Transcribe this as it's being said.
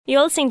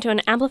You're listening to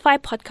an Amplify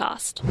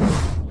podcast.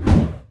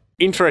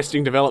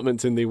 Interesting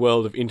developments in the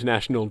world of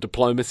international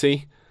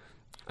diplomacy.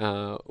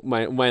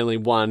 Mainly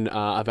one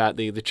about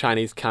the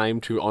Chinese claim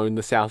to own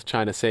the South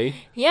China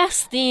Sea.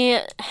 Yes,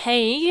 the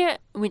Hague,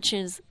 which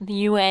is the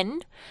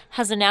UN,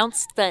 has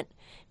announced that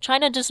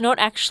China does not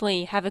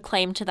actually have a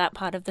claim to that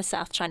part of the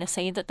South China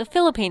Sea that the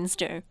Philippines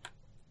do.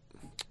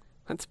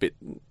 That's a bit...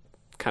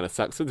 kind of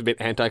sucks. It's a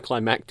bit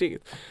anticlimactic.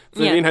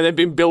 So, Yeah. they've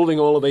been building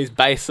all of these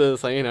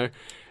bases,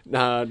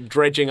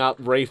 dredging up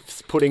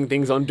reefs, putting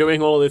things on,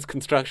 doing all of this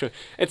construction.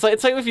 It's like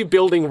if you're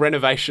building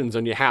renovations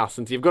on your house,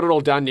 and so you've got it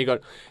all done.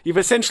 You've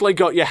essentially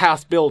got your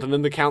house built, and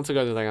then the council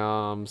goes like,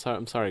 "Oh,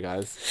 I'm sorry,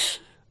 guys.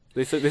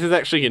 This is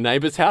actually your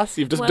neighbour's house.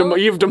 You've just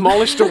you've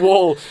demolished a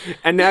wall,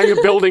 and now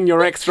you're building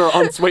your extra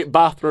ensuite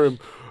bathroom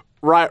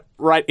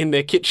right in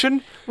their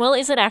kitchen." Well,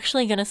 is it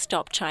actually going to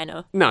stop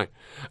China? No.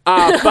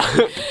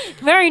 But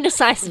Very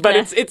decisive. But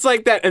there. it's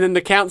like that, and then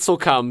the council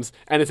comes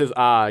and it says,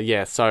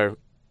 so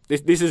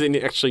this isn't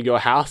actually your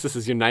house. This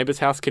is your neighbour's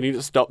house. Can you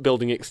just stop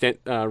building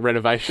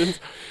renovations?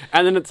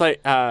 And then it's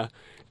like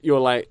you're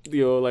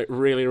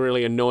really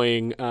really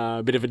annoying,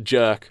 bit of a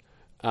jerk.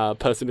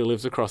 Person who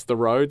lives across the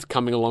roads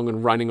coming along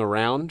and running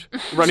around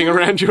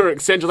your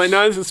extension. They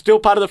know this is still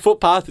part of the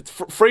footpath. It's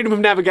freedom of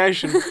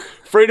navigation.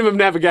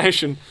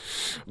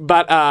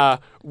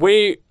 But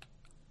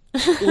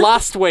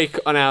last week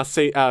on our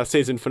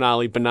season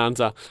finale,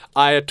 Bonanza,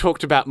 I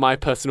talked about my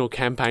personal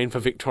campaign for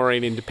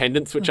Victorian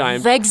independence, which I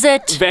am...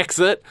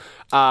 Vexit.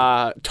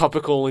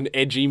 Topical and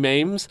edgy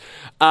memes.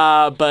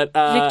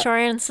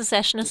 Victorian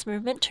Secessionist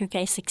Movement,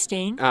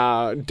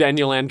 2K16.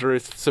 Daniel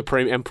Andrews,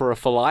 Supreme Emperor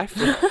for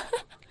life.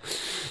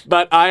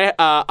 But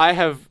I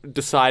have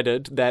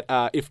decided that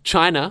if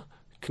China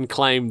can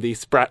claim the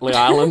Spratly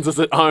Islands as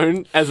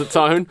its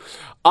own,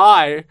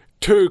 I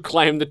too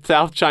claim the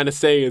South China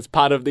Sea as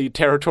part of the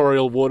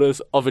territorial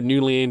waters of a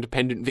newly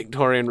independent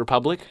Victorian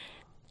Republic.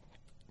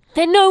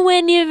 They're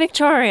nowhere near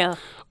Victoria.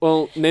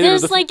 Well,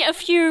 There's a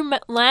few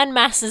land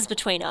masses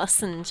between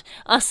us and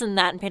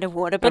that bit of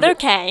water, but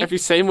okay. Have you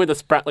seen where the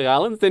Spratly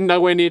Islands? They're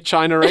nowhere near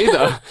China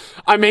either.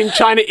 I mean,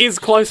 China is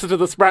closer to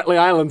the Spratly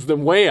Islands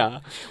than we are.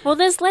 Well,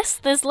 there's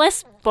less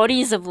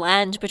bodies of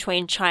land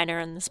between China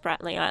and the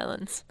Spratly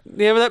Islands.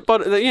 Yeah,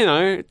 but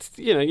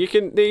you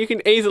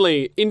can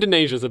easily...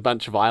 Indonesia's a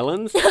bunch of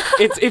islands.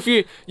 It's if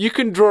you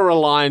can draw a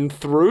line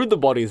through the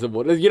bodies of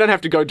water. You don't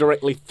have to go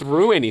directly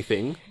through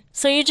anything.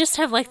 So you just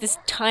have this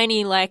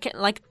tiny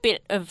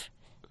bit of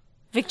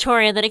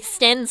Victoria that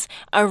extends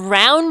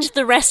around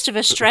the rest of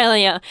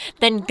Australia,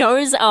 then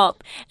goes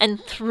up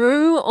and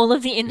through all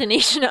of the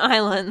Indonesian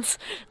islands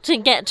to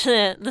get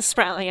to the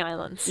Spratly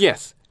Islands.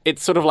 Yes,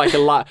 it's sort of like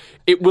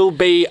it will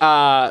be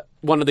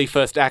one of the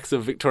first acts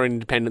of Victorian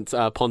independence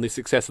upon the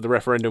success of the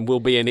referendum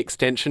will be an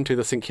extension to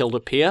the St Kilda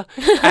Pier,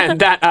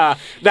 and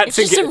it's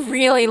just a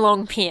really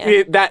long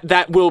pier.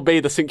 That will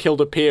be the St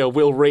Kilda Pier.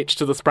 Will reach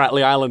to the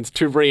Spratly Islands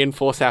to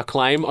reinforce our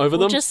claim over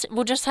them.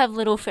 We'll just have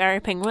little fairy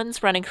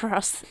penguins running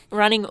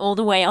all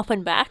the way up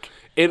and back.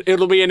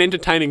 It'll be an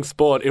entertaining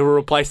sport. It will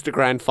replace the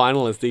grand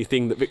final as the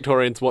thing that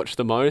Victorians watch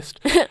the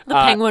most. The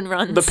penguin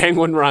runs. The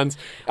penguin runs.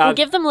 We'll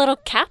give them little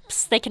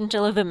caps. They can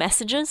deliver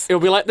messages.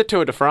 It'll be like the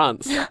Tour de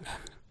France.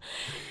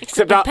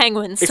 Except with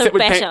penguins, so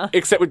better.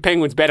 Except with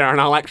penguins better,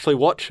 and I'll actually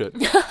watch it.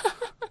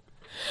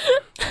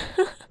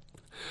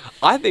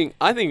 I think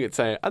it's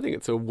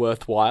a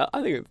worthwhile.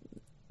 Do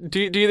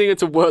you think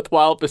it's a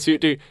worthwhile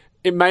pursuit?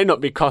 It may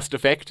not be cost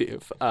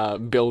effective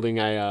building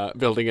a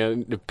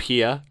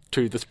pier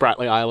to the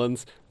Spratly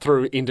Islands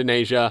through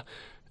Indonesia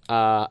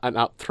and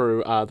up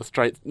through the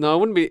Straits. No, it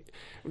wouldn't be.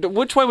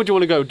 Which way would you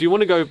want to go? Do you want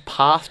to go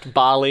past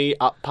Bali,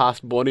 up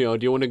past Borneo, or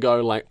do you want to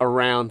go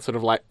around,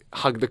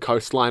 hug the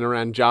coastline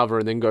around Java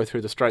and then go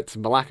through the Straits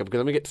of Malacca? Because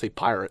then we get to see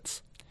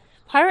pirates.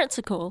 Pirates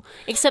are cool,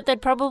 except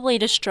they'd probably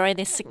destroy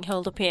this St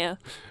Kilda Pier.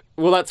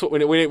 Well, that's what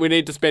we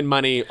need to spend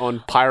money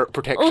on pirate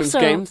protection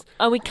schemes.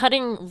 Are we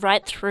cutting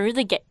right through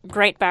the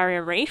Great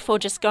Barrier Reef, or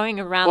just going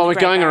around? Well, we're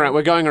going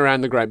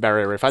around the Great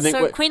Barrier Reef. I think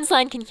so.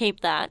 Queensland can keep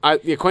that.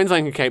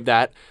 Queensland can keep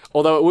that.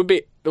 Although it would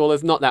be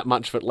there's not that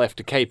much of it left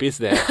to keep, is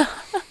there?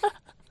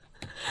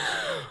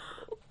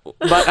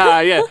 But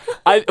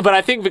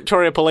I think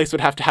Victoria Police would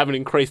have to have an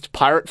increased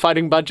pirate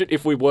fighting budget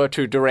if we were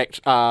to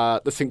direct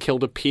the St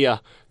Kilda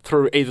Pier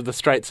through either the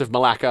Straits of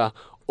Malacca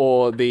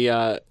or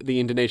the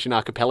Indonesian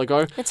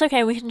archipelago. It's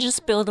okay, we can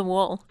just build a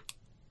wall.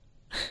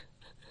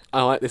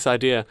 I like this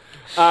idea.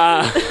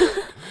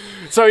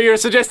 So you're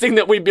suggesting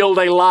that we build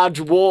a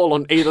large wall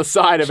on either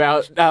side of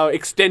our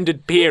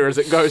extended pier as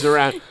it goes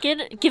around?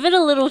 Give it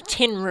a little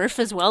tin roof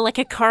as well, like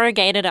a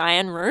corrugated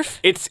iron roof.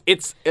 Keep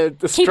it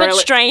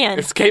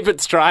Australian. Keep it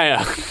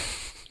Australia.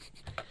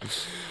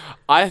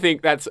 I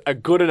think that's a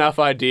good enough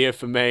idea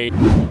for me.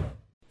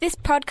 This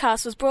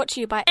podcast was brought to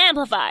you by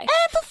Amplify.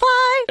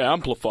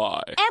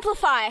 Amplify.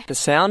 Amplify. The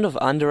sound of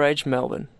underage Melbourne.